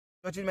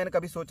जो चीज़ मैंने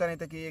कभी सोचा नहीं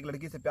था कि एक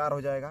लड़की से प्यार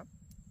हो जाएगा,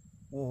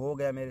 वो हो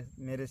गया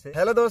मेरे से।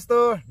 हेलो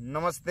दोस्तों,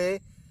 नमस्ते।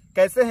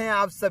 कैसे हैं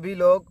आप सभी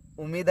लोग?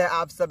 उम्मीद है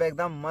आप सब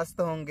एकदम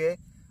मस्त होंगे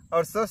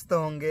और स्वस्थ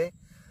होंगे।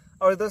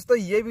 और दोस्तों,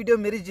 ये वीडियो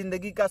मेरी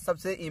ज़िंदगी का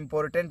सबसे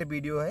इम्पोर्टेंट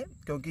वीडियो है,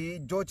 क्योंकि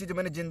जो चीज़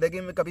मैंने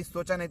ज़िंदगी में कभी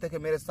सोचा नहीं था कि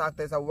मेरे साथ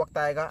ऐसा वक्त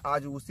आएगा,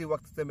 आज उसी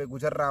वक्त से मैं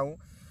गुजर रहा हूँ।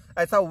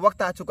 ऐसा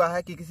वक्त आ चुका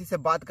है कि किसी से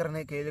बात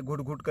करने के लिए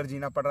घुट घुट कर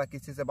जीना पड़ रहा है,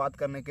 किसी से बात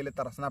करने के लिए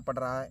तरसना पड़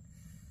रहा है।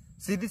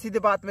 सीधी सीधी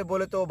बात में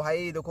बोले तो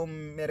भाई देखो,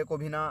 मेरे को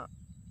भी ना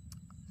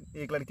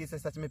एक लड़की से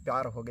सच में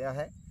प्यार हो गया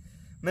है।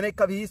 मैंने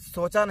कभी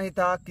सोचा नहीं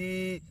था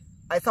कि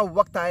ऐसा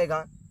वक्त आएगा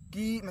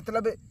कि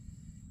मतलब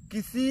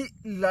किसी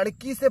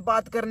लड़की से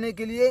बात करने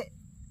के लिए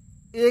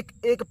एक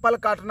एक पल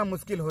काटना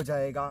मुश्किल हो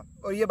जाएगा।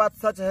 और ये बात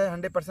सच है,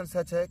 100%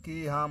 सच है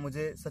कि हाँ,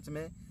 मुझे सच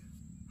में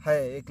है,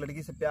 एक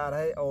लड़की से प्यार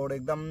है। और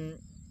एकदम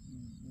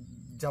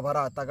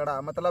जबरा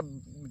तगड़ा, मतलब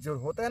जो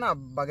होता है ना,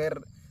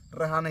 बगैर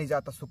रहा नहीं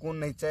जाता, सुकून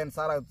नहीं, चैन,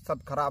 सारा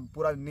सब खराब,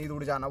 पूरा नींद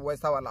उड़ जाना, वो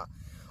ऐसा वाला।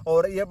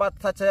 और ये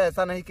बात सच है,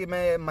 ऐसा नहीं कि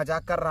मैं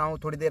मजाक कर रहा हूँ।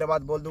 थोड़ी देर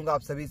बाद बोल दूंगा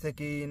आप सभी से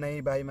कि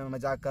नहीं भाई मैं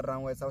मजाक कर रहा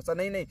हूँ, ऐसा वैसा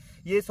नहीं,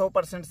 ये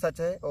 100% सच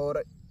है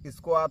और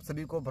इसको आप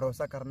सभी को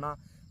भरोसा करना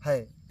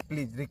है।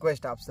 प्लीज़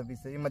रिक्वेस्ट आप सभी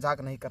से, ये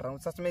मजाक नहीं कर रहा हूँ,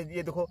 सच में।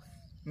 ये देखो,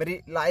 मेरी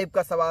लाइफ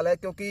का सवाल है,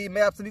 क्योंकि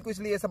मैं आप सभी को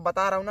इसलिए ये सब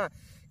बता रहा हूँ ना,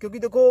 क्योंकि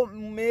देखो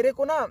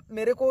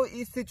मेरे को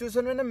इस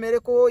सिचुएशन में ना, मेरे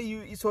को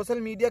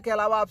सोशल मीडिया के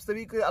अलावा, आप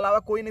सभी के अलावा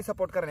कोई नहीं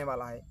सपोर्ट करने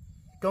वाला है।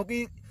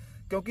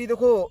 क्योंकि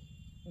देखो,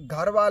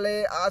 घर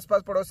वाले,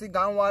 आसपास पड़ोसी,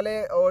 गांव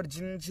वाले और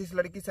जिस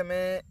लड़की से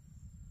मैं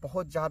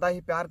बहुत ज़्यादा ही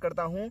प्यार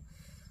करता हूँ,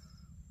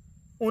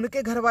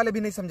 उनके घर वाले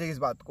भी नहीं समझेंगे इस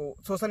बात को।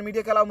 सोशल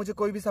मीडिया के अलावा मुझे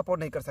कोई भी सपोर्ट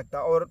नहीं कर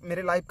सकता। और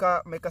मेरे लाइफ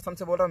का, मैं कसम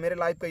से बोल रहा हूँ, मेरे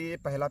लाइफ का ये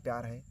पहला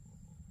प्यार है।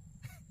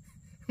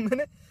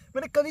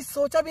 मैंने कभी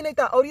सोचा भी नहीं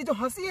था। और ये जो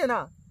हंसी है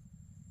ना,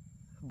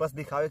 बस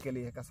दिखावे के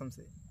लिए है, कसम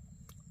से।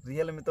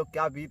 रियल में तो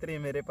क्या बीत रही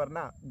है मेरे पर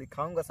ना,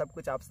 दिखाऊंगा सब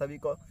कुछ आप सभी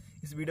को।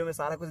 इस वीडियो में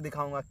सारा कुछ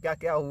दिखाऊंगा, क्या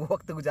क्या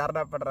वक्त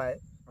गुजारना पड़ रहा है।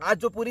 आज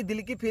जो पूरी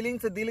दिल की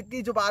फीलिंग्स, दिल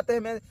की जो बातें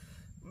मैं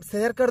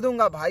शेयर कर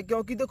दूंगा भाई।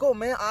 क्योंकि देखो,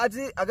 मैं आज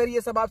अगर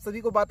ये सब आप सभी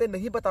को बातें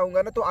नहीं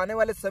बताऊंगा ना, तो आने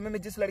वाले समय में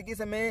जिस लड़की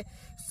से मैं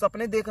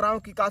सपने देख रहा हूँ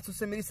कि काश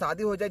उससे मेरी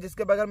शादी हो जाए,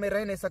 जिसके बगैर मैं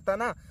रह नहीं सकता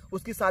ना,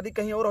 उसकी शादी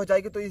कहीं और हो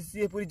जाएगी, तो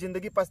ये पूरी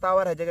जिंदगी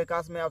पछतावा रह जाएगा।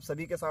 काश मैं आप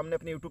सभी के सामने,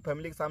 अपनी यूट्यूब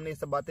फैमिली के सामने ये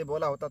सब बातें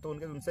बोला होता, तो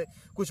उनसे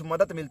कुछ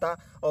मदद मिलता,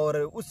 और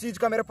उस चीज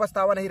का मेरा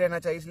पछतावा नहीं रहना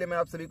चाहिए। इसलिए मैं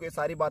आप सभी को ये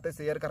सारी बातें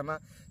शेयर करना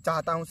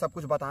चाहता हूँ, सब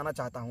कुछ बताना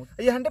चाहता हूँ।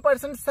 ये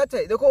 100% सच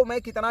है। देखो,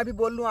 मैं कितना भी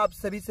बोल लूँ आप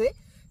सभी से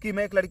कि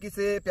मैं एक लड़की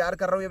से प्यार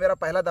कर रहा हूँ, ये मेरा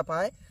पहला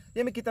दफा है,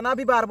 ये मैं कितना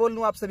भी बार बोल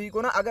लूँ आप सभी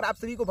को ना, अगर आप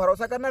सभी को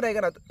भरोसा करना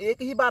रहेगा ना, तो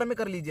एक ही बार में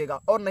कर लीजिएगा।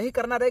 और नहीं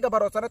करना रहेगा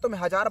भरोसा ना, तो मैं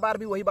 1000 बार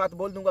भी वही बात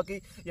बोल दूंगा कि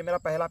ये मेरा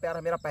पहला प्यार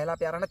है, मेरा पहला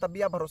प्यार है ना, तब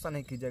भी आप भरोसा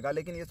नहीं कीजिएगा।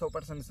 लेकिन ये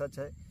 100% सच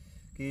है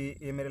कि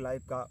ये मेरे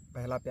लाइफ का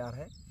पहला प्यार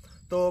है।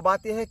 तो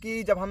बात यह है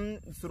कि जब हम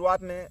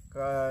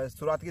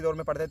शुरुआत की दौर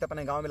में पढ़ते थे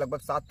अपने गाँव में,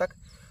 लगभग 7 तक,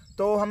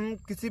 तो हम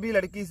किसी भी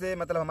लड़की से,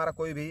 मतलब हमारा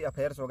कोई भी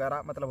अफेयर्स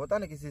वगैरह, मतलब होता है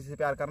ना, किसी से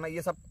प्यार करना,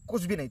 ये सब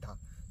कुछ भी नहीं था।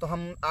 तो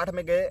हम 8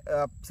 में गए,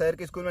 शहर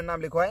के स्कूल में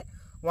नाम लिखवाए,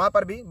 वहाँ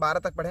पर भी 12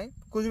 तक पढ़े,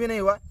 कुछ भी नहीं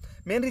हुआ।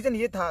 मेन रीजन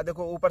ये था,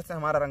 देखो ऊपर से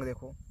हमारा रंग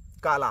देखो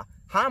काला।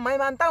 हाँ, मैं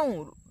मानता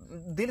हूँ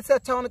दिल से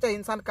अच्छा होना चाहिए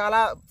इंसान,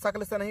 काला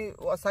शक्ल से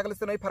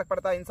नहीं फर्क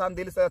पड़ता, इंसान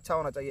दिल से अच्छा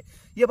होना चाहिए,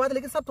 ये बात।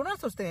 लेकिन सब थोड़ा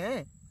सोचते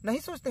हैं, नहीं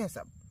सोचते हैं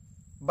सब,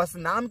 बस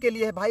नाम के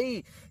लिए है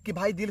भाई, कि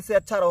भाई दिल से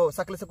अच्छा रहो,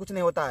 शक्ल से कुछ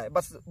नहीं होता है,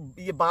 बस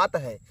ये बात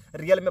है।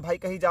 रियल में भाई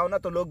कहीं जाओ ना,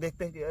 तो लोग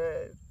देखते हैं कि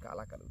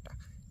काला कलूटा,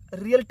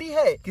 रियलिटी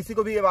है। किसी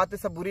को भी ये बातें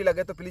सब बुरी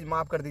लगे तो प्लीज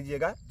माफ कर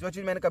दीजिएगा। जो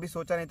चीज मैंने कभी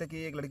सोचा नहीं था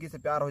कि एक लड़की से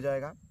प्यार हो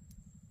जाएगा,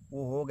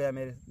 वो हो गया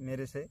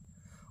मेरे से।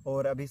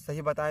 और अभी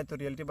सही बताएं तो,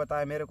 रियलिटी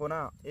बताएं, मेरे को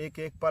ना एक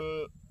एक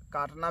पल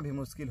काटना भी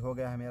मुश्किल हो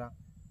गया है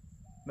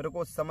मेरे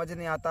को समझ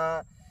नहीं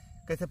आता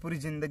कैसे पूरी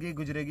जिंदगी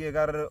गुजरेगी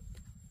अगर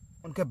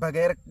उनके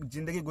बगैर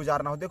जिंदगी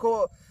गुजारना हो। देखो,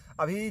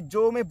 अभी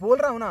जो मैं बोल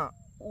रहा हूँ ना,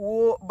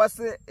 वो बस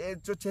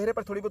जो चेहरे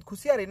पर थोड़ी बहुत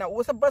खुशी आ रही ना,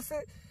 वो सब बस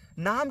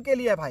नाम के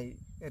लिए है भाई,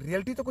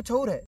 रियलिटी तो कुछ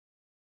और है।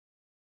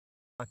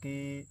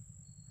 बाकी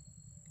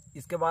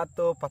इसके बाद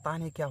तो पता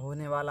नहीं क्या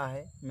होने वाला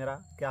है, मेरा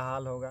क्या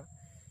हाल होगा,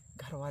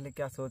 घर वाले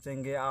क्या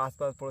सोचेंगे,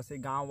 आसपास पड़ोसी,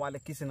 गांव वाले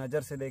किस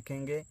नज़र से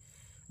देखेंगे,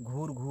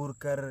 घूर घूर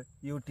कर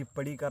यूँ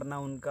टिप्पणी करना,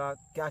 उनका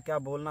क्या क्या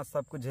बोलना,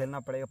 सब कुछ झेलना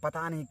पड़ेगा।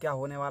 पता नहीं क्या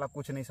होने वाला,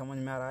 कुछ नहीं समझ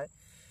में आ रहा है।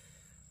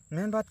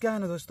 मेन बात क्या है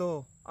ना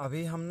दोस्तों,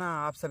 अभी हम ना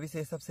आप सभी से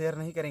ये सब शेयर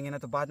नहीं करेंगे ना,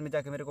 तो बाद में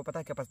जाके मेरे को पता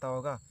है क्या पछतावा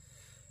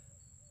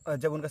होगा,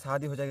 जब उनका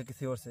शादी हो जाएगा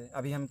किसी और से।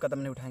 अभी हम कदम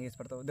नहीं उठाएंगे इस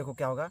पर, तो देखो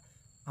क्या होगा,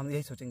 हम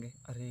यही सोचेंगे,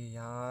 अरे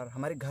यार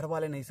हमारे घर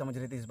वाले नहीं समझ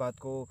रहे थे इस बात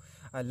को,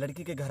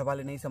 लड़की के घर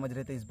वाले नहीं समझ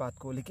रहे थे इस बात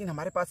को, लेकिन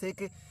हमारे पास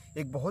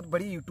एक बहुत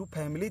बड़ी यूट्यूब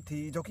फैमिली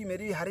थी जो कि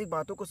मेरी हर एक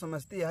बातों को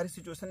समझती है, हर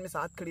सिचुएशन में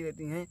साथ खड़ी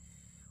रहती हैं,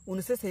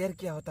 उनसे शेयर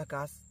किया होता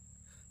काश।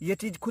 ये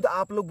चीज़ खुद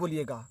आप लोग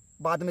बोलिएगा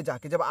बाद में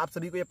जाके, जब आप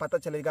सभी को ये पता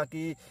चलेगा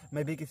कि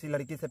मैं भी किसी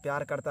लड़की से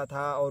प्यार करता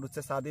था और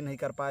उससे शादी नहीं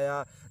कर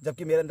पाया,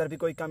 जबकि मेरे अंदर भी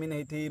कोई कमी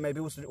नहीं थी, मैं भी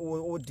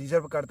वो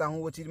डिजर्व करता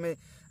हूँ, वो चीज़ मैं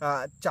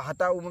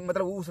चाहता हूँ,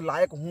 मतलब उस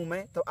लायक हूँ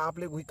मैं, तो आप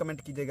लोग वही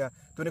कमेंट कीजिएगा,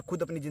 तूने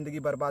खुद अपनी ज़िंदगी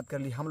बर्बाद कर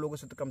ली, हम लोगों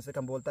से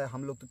कम बोलता है,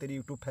 हम लोग तो तेरी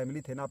यूट्यूब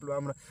फैमिली थे ना, आप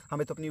लोग,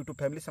 हमें तो अपनी यूट्यूब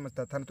फैमिली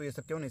समझता था ना, तो ये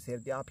सब क्यों नहीं शेयर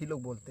किया, आप ही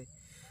लोग बोलते।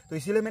 तो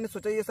इसीलिए मैंने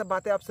सोचा ये सब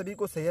बातें आप सभी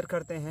को शेयर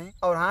करते हैं।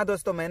 और हाँ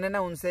दोस्तों, मैंने ना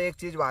उनसे एक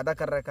चीज़ वादा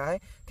कर रखा है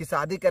कि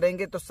शादी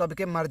करेंगे तो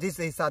सबके मर्जी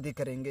से ही शादी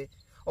करेंगे,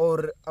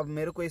 और अब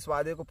मेरे को इस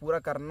वादे को पूरा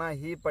करना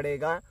ही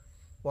पड़ेगा।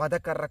 वादा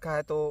कर रखा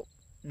है तो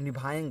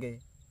निभाएंगे,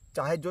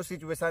 चाहे जो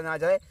सिचुएशन आ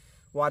जाए,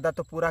 वादा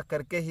तो पूरा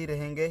करके ही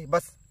रहेंगे।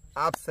 बस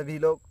आप सभी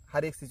लोग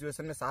हर एक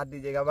सिचुएशन में साथ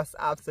दीजिएगा, बस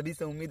आप सभी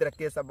से उम्मीद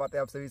रखिए। सब बातें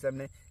आप सभी से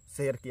हमने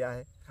शेयर किया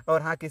है।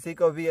 और हाँ, किसी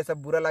को भी ये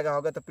सब बुरा लगा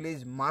होगा तो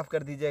प्लीज़ माफ़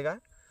कर दीजिएगा।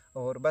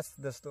 और बस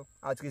दोस्तों,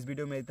 आज की इस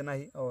वीडियो में इतना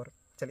ही, और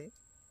चलिए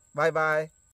बाय बाय।